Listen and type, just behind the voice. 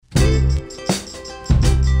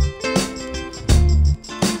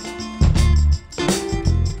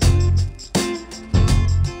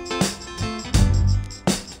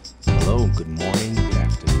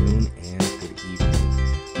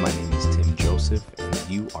Joseph, and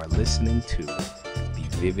you are listening to the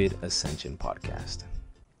Vivid Ascension podcast.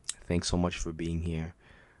 Thanks so much for being here.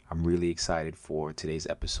 I'm really excited for today's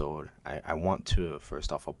episode. I want to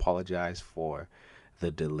first off apologize for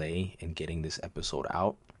the delay in getting this episode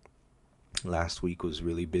out. Last week was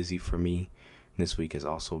really busy for me. This week has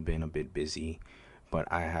also been a bit busy, but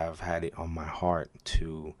I have had it on my heart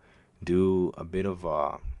to do a bit of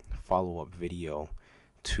a follow-up video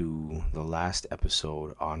to the last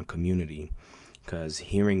episode on community, because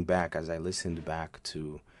hearing back as I listened back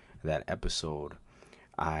to that episode,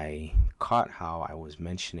 I caught how I was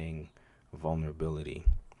mentioning vulnerability,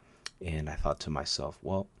 and I thought to myself,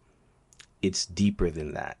 well, it's deeper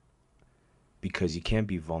than that, because you can't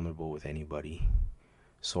be vulnerable with anybody.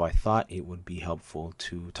 So I thought it would be helpful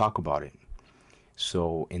to talk about it.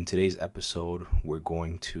 So in today's episode, we're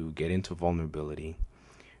going to get into vulnerability.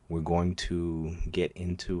 We're going to get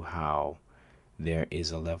into how there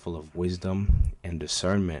is a level of wisdom and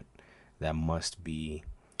discernment that must be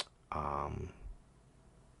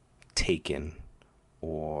taken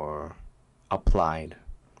or applied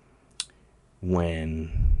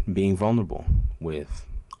when being vulnerable with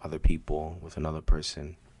other people, with another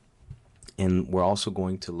person. And we're also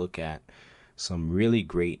going to look at some really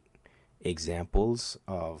great examples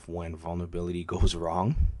of when vulnerability goes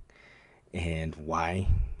wrong and why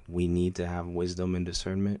we need to have wisdom and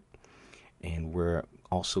discernment. And we're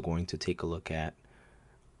also going to take a look at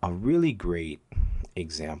a really great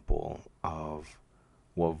example of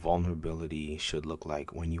what vulnerability should look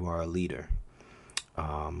like when you are a leader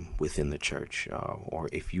within the church, or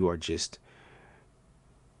if you are just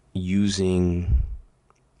using.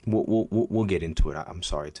 We'll get into it. I'm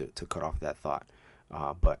sorry to cut off that thought,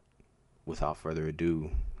 but without further ado,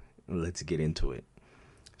 let's get into it.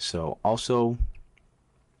 So also,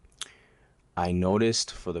 I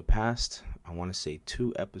noticed for the past, I want to say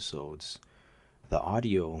 2 episodes, the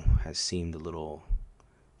audio has seemed a little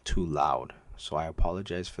too loud. So I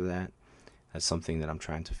apologize for that. That's something that I'm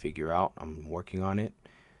trying to figure out. I'm working on it.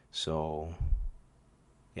 So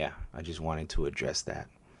yeah, I just wanted to address that.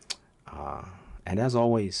 And as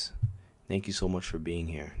always, thank you so much for being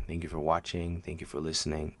here. Thank you for watching. Thank you for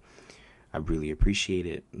listening. I really appreciate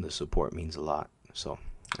it. The support means a lot. So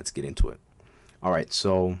let's get into it. All right.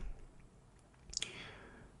 So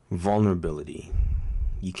vulnerability.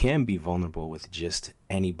 You can't be vulnerable with just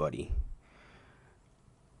anybody.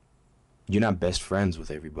 You're not best friends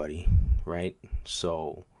with everybody, right?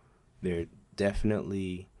 So there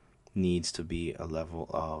definitely needs to be a level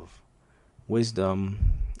of wisdom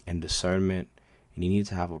and discernment, and you need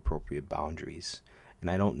to have appropriate boundaries.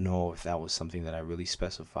 And I don't know if that was something that I really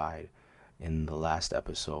specified in the last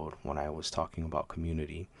episode when I was talking about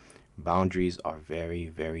community. Boundaries are very,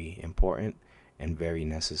 very important and very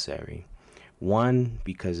necessary. One,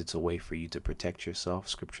 because it's a way for you to protect yourself.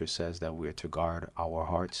 Scripture says that we're to guard our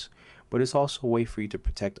hearts, but it's also a way for you to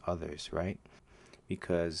protect others, right?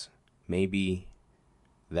 Because maybe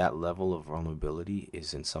that level of vulnerability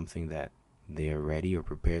isn't something that they're ready or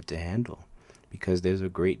prepared to handle, because there's a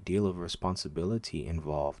great deal of responsibility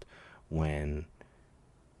involved when,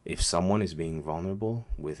 if someone is being vulnerable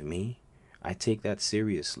with me, I take that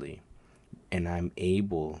seriously, and I'm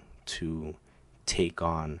able to take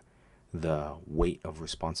on the weight of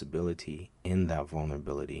responsibility in that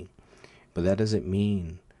vulnerability. But that doesn't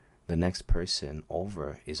mean the next person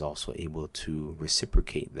over is also able to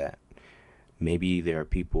reciprocate that. Maybe there are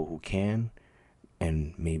people who can,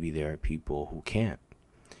 and maybe there are people who can't.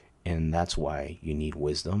 And that's why you need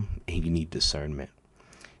wisdom and you need discernment.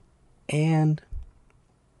 And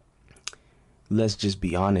let's just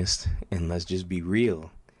be honest and let's just be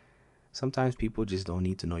real. Sometimes people just don't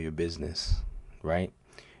need to know your business, right?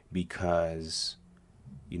 Because,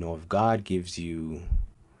 if God gives you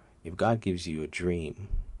a dream,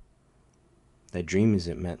 that dream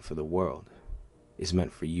isn't meant for the world. It's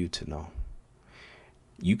meant for you to know.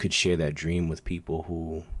 You could share that dream with people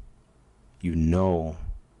who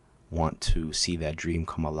want to see that dream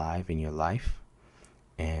come alive in your life,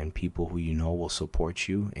 and people who will support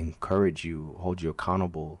you, encourage you, hold you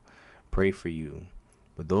accountable, pray for you.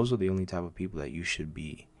 But those are the only type of people that you should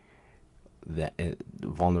be that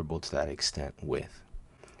vulnerable to that extent with.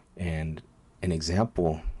 And an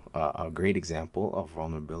example, a great example of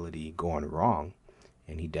vulnerability going wrong,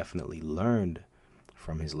 and he definitely learned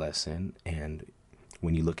from his lesson. And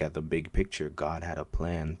when you look at the big picture, God had a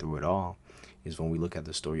plan through it all, is when we look at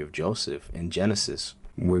the story of Joseph in Genesis.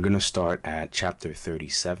 We're going to start at chapter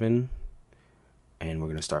 37, and we're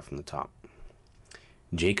going to start from the top.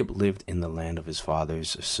 Jacob lived in the land of his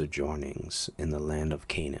father's sojournings, in the land of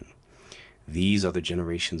Canaan. These are the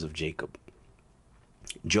generations of Jacob.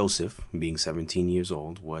 Joseph, being 17 years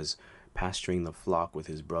old, was pasturing the flock with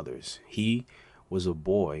his brothers. He was a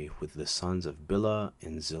boy with the sons of Bilhah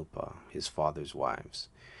and Zilpah, his father's wives.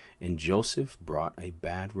 And Joseph brought a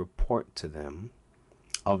bad report to them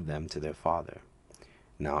of them to their father.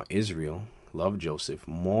 Now Israel loved Joseph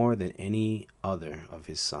more than any other of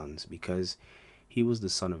his sons, because he was the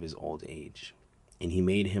son of his old age, and he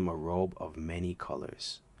made him a robe of many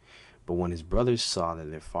colors. But when his brothers saw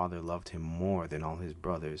that their father loved him more than all his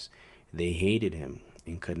brothers, they hated him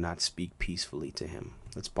and could not speak peacefully to him.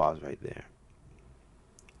 Let's pause right there.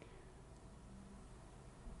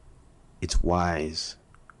 It's wise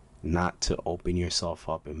not to open yourself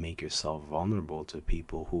up and make yourself vulnerable to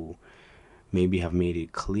people who maybe have made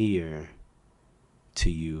it clear to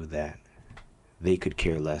you that they could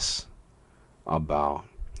care less about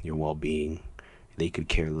your well-being. They could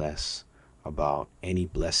care less about any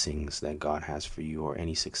blessings that God has for you, or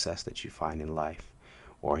any success that you find in life,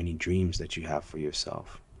 or any dreams that you have for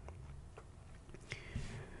yourself.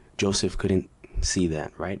 Joseph couldn't see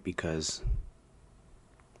that, right? Because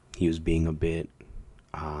he was being a bit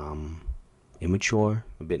immature,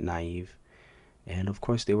 a bit naive. And of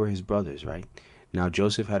course, they were his brothers, right? Now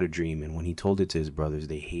Joseph had a dream, and when he told it to his brothers,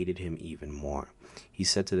 they hated him even more. He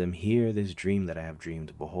said to them, "Hear this dream that I have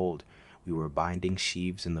dreamed. Behold, we were binding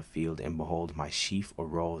sheaves in the field, and behold, my sheaf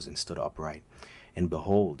arose and stood upright. And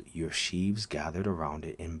behold, your sheaves gathered around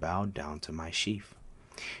it and bowed down to my sheaf."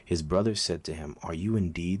 His brothers said to him, "Are you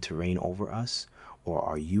indeed to reign over us? Or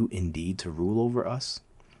are you indeed to rule over us?"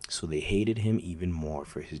 So they hated him even more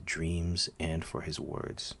for his dreams and for his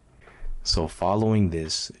words. So following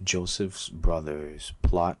this, Joseph's brothers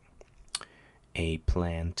plot a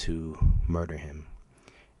plan to murder him.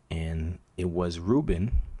 And it was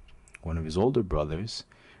Reuben, one of his older brothers,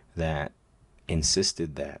 that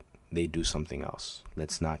insisted that they do something else.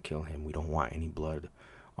 Let's not kill him. We don't want any blood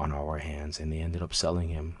on our hands. And they ended up selling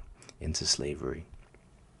him into slavery.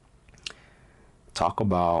 Talk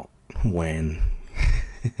about when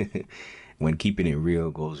when keeping it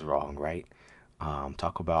real goes wrong, right?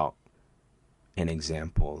 Talk about an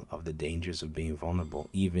example of the dangers of being vulnerable.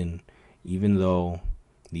 Even though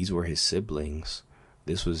these were his siblings,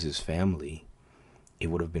 this was his family, it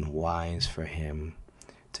would have been wise for him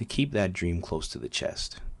to keep that dream close to the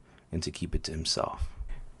chest and to keep it to himself.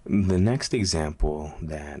 The next example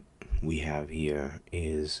that we have here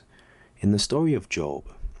is in the story of Job.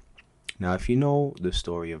 Now, if you know the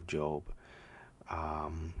story of Job,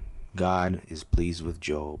 God is pleased with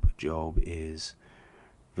Job. Job is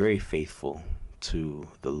very faithful to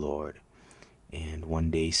the Lord. And one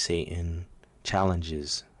day Satan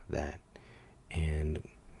challenges that. And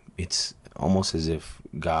it's almost as if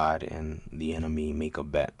God and the enemy make a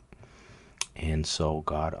bet. And so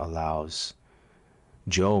God allows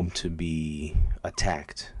Job to be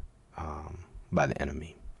attacked by the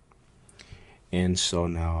enemy. And so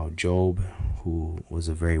now Job, who was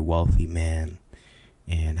a very wealthy man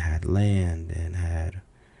and had land and had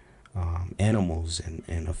animals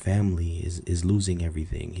and a family, is losing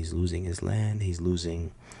everything. He's losing his land, he's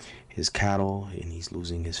losing his cattle, and he's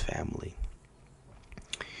losing his family.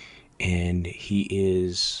 And he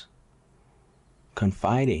is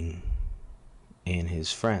confiding in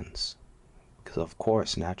his friends, because of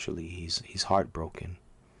course, naturally, he's heartbroken.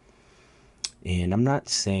 And I'm not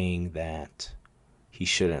saying that he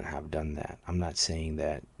shouldn't have done that. I'm not saying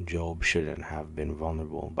that Job shouldn't have been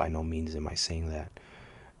vulnerable. By no means am I saying that.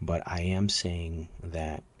 But I am saying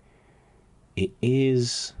that there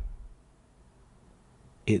is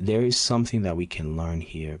something that we can learn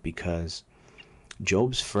here, because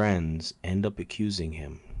Job's friends end up accusing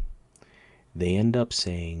him. They end up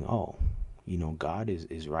saying, "Oh, God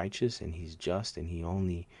is righteous and he's just, and he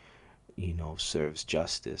only, serves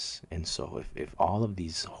justice. And so if all of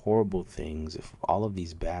these horrible things, if all of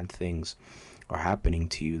these bad things are happening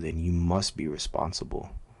to you, then you must be responsible."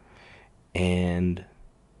 And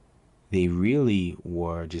they really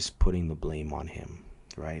were just putting the blame on him,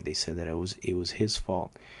 right? They said that it was his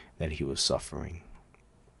fault that he was suffering,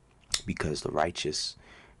 because the righteous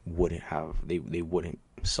they wouldn't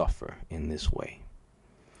suffer in this way.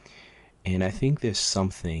 And I think there's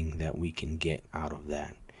something that we can get out of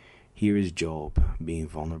that. Here is Job being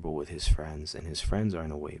vulnerable with his friends, and his friends are,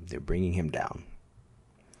 in a way, they're bringing him down.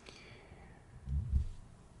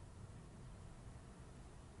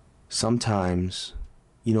 Sometimes,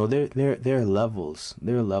 there are levels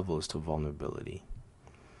to vulnerability.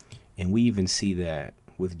 And we even see that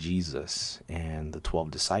with Jesus and the 12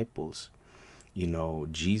 disciples.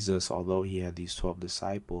 Jesus, although he had these 12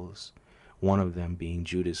 disciples, one of them being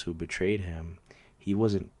Judas, who betrayed him, he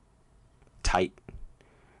wasn't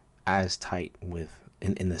as tight with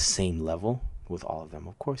in the same level with all of them.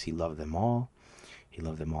 Of course, he loved them all. He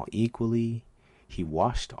loved them all equally. He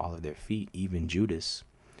washed all of their feet, even Judas.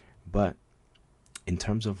 But in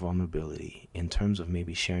terms of vulnerability, in terms of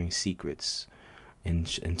maybe sharing secrets, in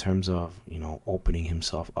terms of, opening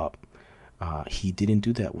himself up, he didn't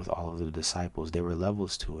do that with all of the disciples. There were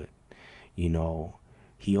levels to it.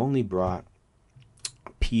 He only brought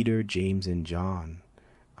Peter, James, and John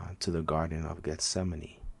to the Garden of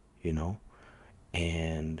Gethsemane,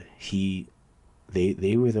 and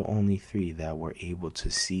they were the only three that were able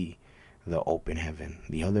to see the open heaven.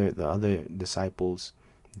 The other disciples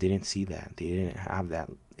didn't see that. They didn't have that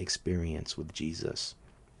experience with Jesus.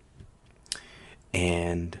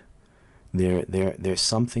 And there's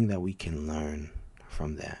something that we can learn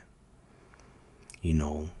from that.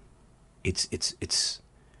 It's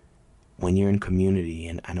when you're in community,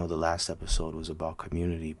 and I know the last episode was about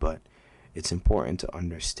community, but it's important to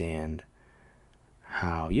understand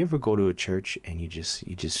how you ever go to a church and you just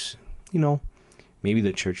maybe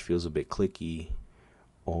the church feels a bit cliquey,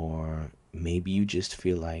 or maybe you just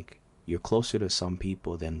feel like you're closer to some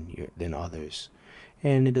people than others.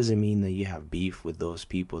 And it doesn't mean that you have beef with those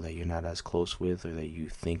people that you're not as close with, or that you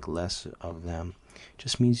think less of them. It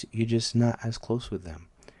just means you're just not as close with them.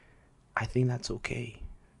 I think that's okay.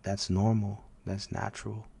 That's normal. That's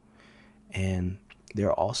natural. And there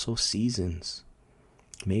are also seasons.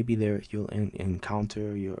 Maybe you'll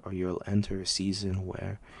encounter or you'll enter a season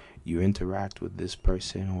where you interact with this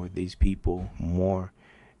person or these people more,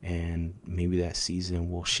 and maybe that season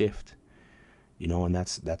will shift. And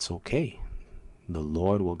that's okay. The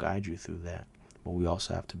Lord will guide you through that, but we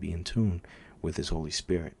also have to be in tune with His Holy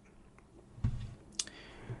Spirit.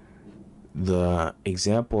 The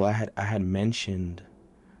example I had mentioned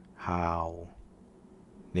how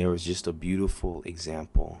there was just a beautiful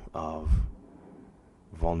example of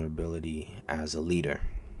vulnerability as a leader.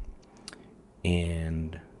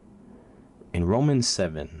 And in Romans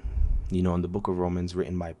 7, in the book of Romans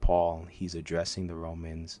written by Paul, he's addressing the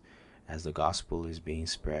Romans as the gospel is being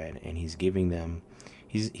spread, and he's giving them,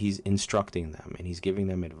 he's instructing them, and he's giving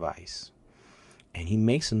them advice. And he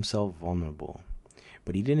makes himself vulnerable.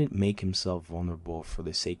 But he didn't make himself vulnerable for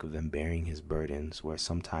the sake of them bearing his burdens, where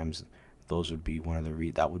sometimes those would be one of the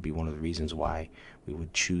reasons why we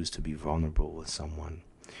would choose to be vulnerable with someone.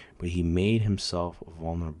 But he made himself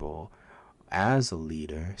vulnerable as a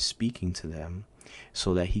leader, speaking to them,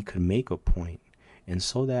 so that he could make a point. And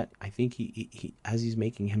so that I think he as he's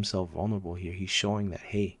making himself vulnerable here, he's showing that,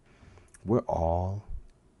 hey, we're all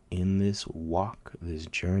in this walk, this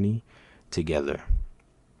journey together.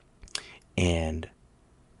 And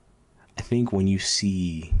I think when you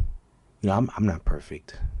see, I'm not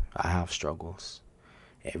perfect. I have struggles.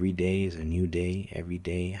 Every day is a new day. Every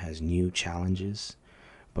day has new challenges.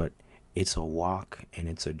 But it's a walk and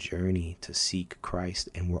it's a journey to seek Christ,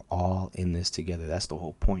 and we're all in this together. That's the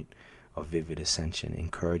whole point of Vivid Ascension,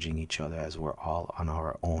 encouraging each other as we're all on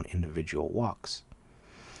our own individual walks.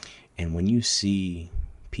 And when you see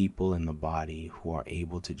people in the body who are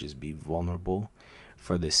able to just be vulnerable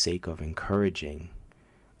for the sake of encouraging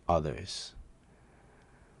others,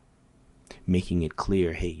 making it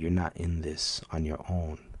clear, hey, you're not in this on your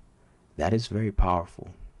own, that is very powerful.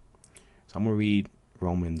 So I'm going to read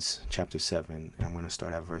Romans chapter 7, and I'm going to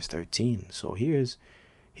start at verse 13. So here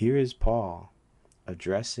is Paul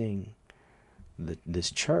addressing this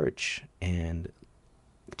church, and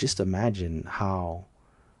just imagine how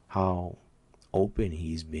open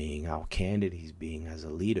he's being, how candid he's being as a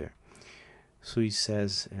leader. So he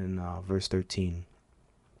says in verse 13,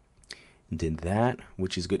 did that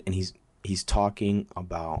which is good, and he's talking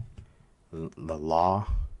about the law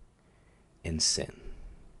and sin.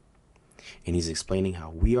 And he's explaining how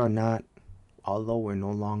we are not, although we're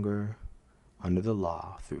no longer under the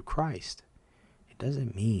law through Christ, it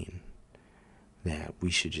doesn't mean that we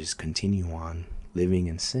should just continue on living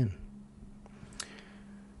in sin.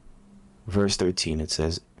 Verse 13, it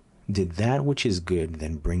says, did that which is good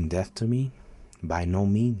then bring death to me? By no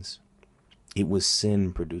means. It was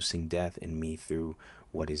sin producing death in me through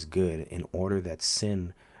what is good, in order that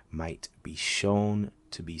sin might be shown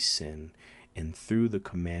to be sin, and through the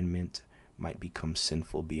commandment might become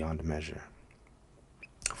sinful beyond measure.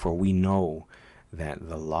 For we know that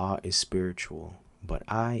the law is spiritual, but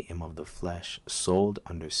I am of the flesh, sold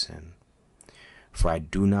under sin. For I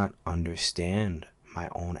do not understand my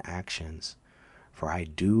own actions, for I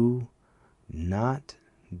do not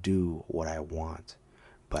do what I want,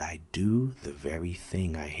 but I do the very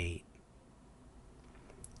thing I hate.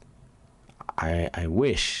 I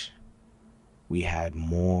wish we had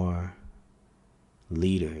more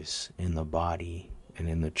leaders in the body and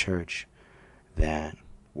in the church that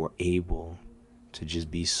we're able to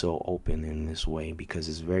just be so open in this way, because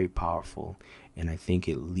it's very powerful. And I think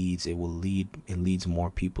it leads more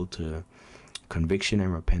people to conviction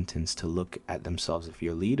and repentance, to look at themselves. If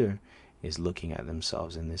your leader is looking at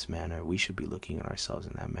themselves in this manner, we should be looking at ourselves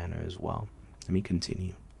in that manner as well. Let me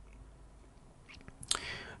continue.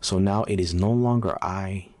 So now it is no longer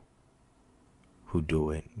I who do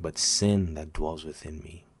it, but sin that dwells within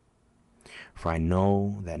me. For I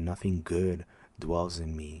know that nothing good dwells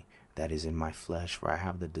in me, that is in my flesh. For I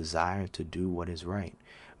have the desire to do what is right,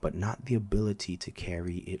 but not the ability to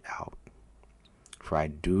carry it out. For I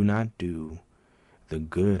do not do the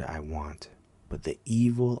good I want, but the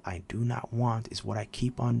evil I do not want is what I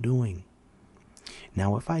keep on doing.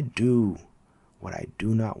 Now if I do what I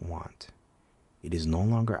do not want, it is no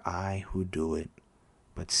longer I who do it,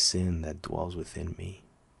 but sin that dwells within me.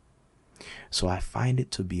 So I find it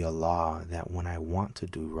to be a law that when I want to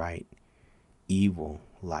do right, evil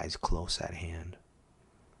lies close at hand.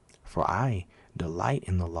 For I delight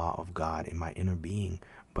in the law of God in my inner being,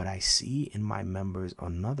 but I see in my members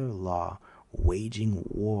another law waging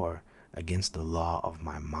war against the law of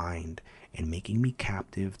my mind and making me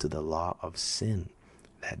captive to the law of sin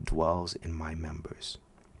that dwells in my members.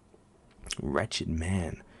 Wretched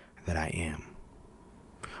man that I am,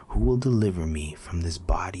 who will deliver me from this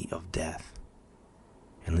body of death?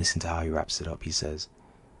 And listen to how he wraps it up. He says,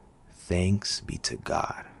 thanks be to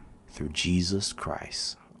God through Jesus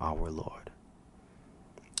Christ our Lord.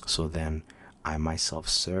 So then I myself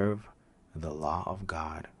serve the law of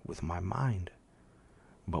God with my mind,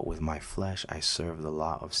 but with my flesh I serve the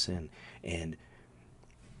law of sin. And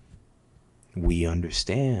we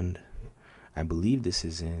understand, I believe this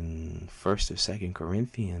is in 1st or 2nd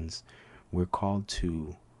Corinthians, we're called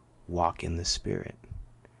to walk in the Spirit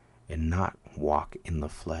and not walk in the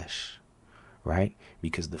flesh, right?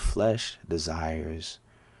 Because the flesh desires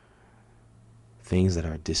things that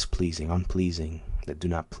are displeasing, unpleasing, that do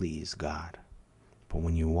not please God. But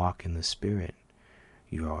when you walk in the Spirit,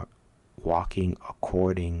 you are walking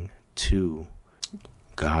according to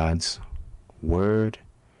God's word,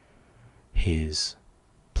 his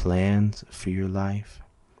plans for your life.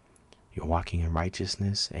 You're walking in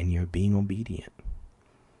righteousness and you're being obedient.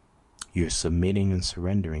 You're submitting and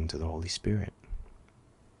surrendering to the Holy Spirit.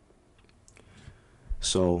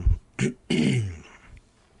 So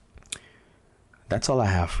that's all I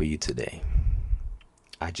have for you today.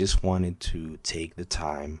 I just wanted to take the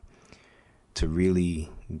time to really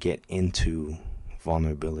get into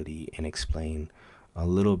vulnerability and explain a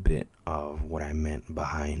little bit of what I meant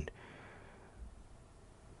behind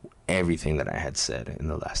everything that I had said in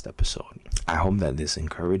the last episode. I hope that this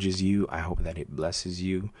encourages you. I hope that it blesses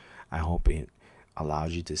you. I hope it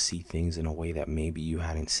allows you to see things in a way that maybe you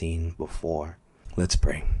hadn't seen before. Let's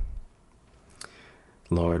pray.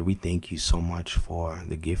 Lord, we thank you so much for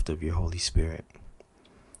the gift of your Holy Spirit.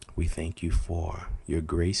 We thank you for your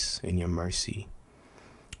grace and your mercy.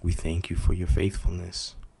 We thank you for your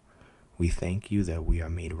faithfulness. We thank you that we are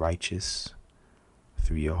made righteous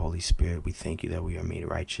through your Holy Spirit. We thank you that we are made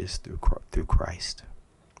righteous through Christ.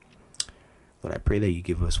 Lord, I pray that you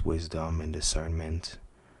give us wisdom and discernment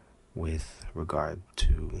with regard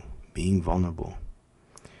to being vulnerable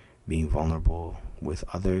with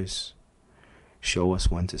others. Show us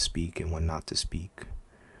when to speak and when not to speak.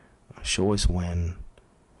 Show us when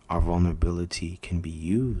our vulnerability can be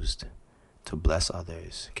used to bless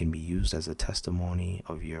others, can be used as a testimony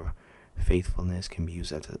of your faithfulness, can be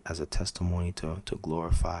used as a testimony to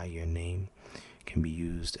glorify your name, can be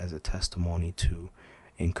used as a testimony to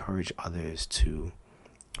encourage others to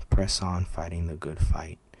press on fighting the good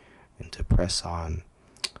fight and to press on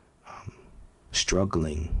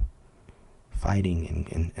struggling, fighting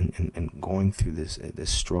and going through this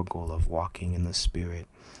struggle of walking in the Spirit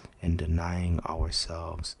and denying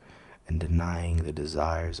ourselves and denying the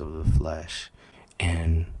desires of the flesh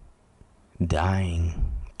and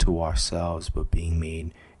dying to ourselves, but being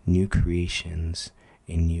made new creations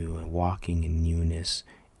in you and walking in newness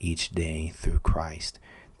each day through Christ,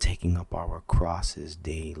 taking up our crosses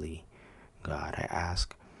daily. God, I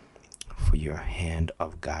ask for your hand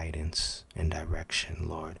of guidance and direction,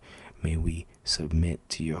 Lord. May we submit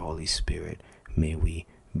to your Holy Spirit. May we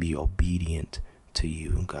be obedient to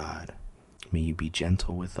you, God. May you be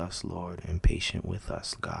gentle with us, Lord, and patient with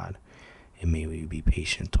us, God. And may we be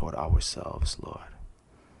patient toward ourselves, Lord.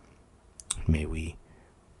 May we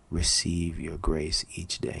receive your grace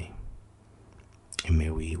each day. And may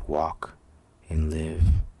we walk and live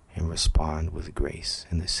and respond with grace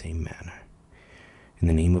in the same manner. In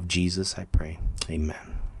the name of Jesus, I pray.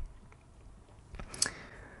 Amen.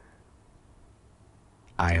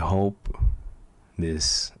 I hope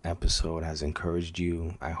this episode has encouraged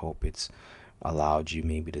you. I hope it's allowed you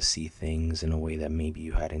maybe to see things in a way that maybe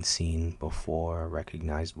you hadn't seen before,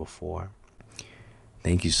 recognized before.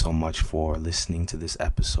 Thank you so much for listening to this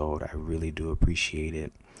episode. I really do appreciate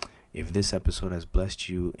it. If this episode has blessed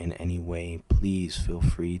you in any way, please feel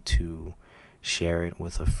free to share it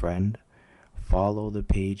with a friend. Follow the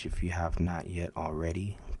page if you have not yet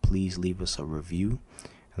already. Please leave us a review.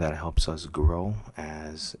 That helps us grow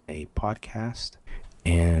as a podcast.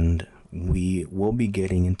 And we will be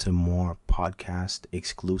getting into more podcast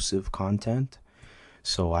exclusive content.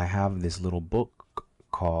 So I have this little book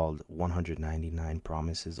called 199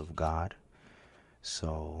 Promises of God.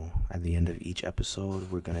 So at the end of each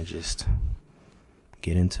episode, we're going to just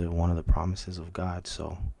get into one of the promises of God.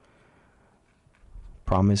 So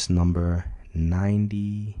promise number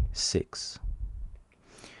 96.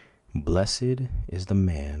 Blessed is the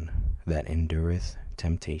man that endureth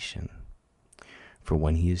temptation, for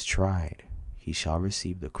when he is tried, he shall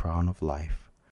receive the crown of life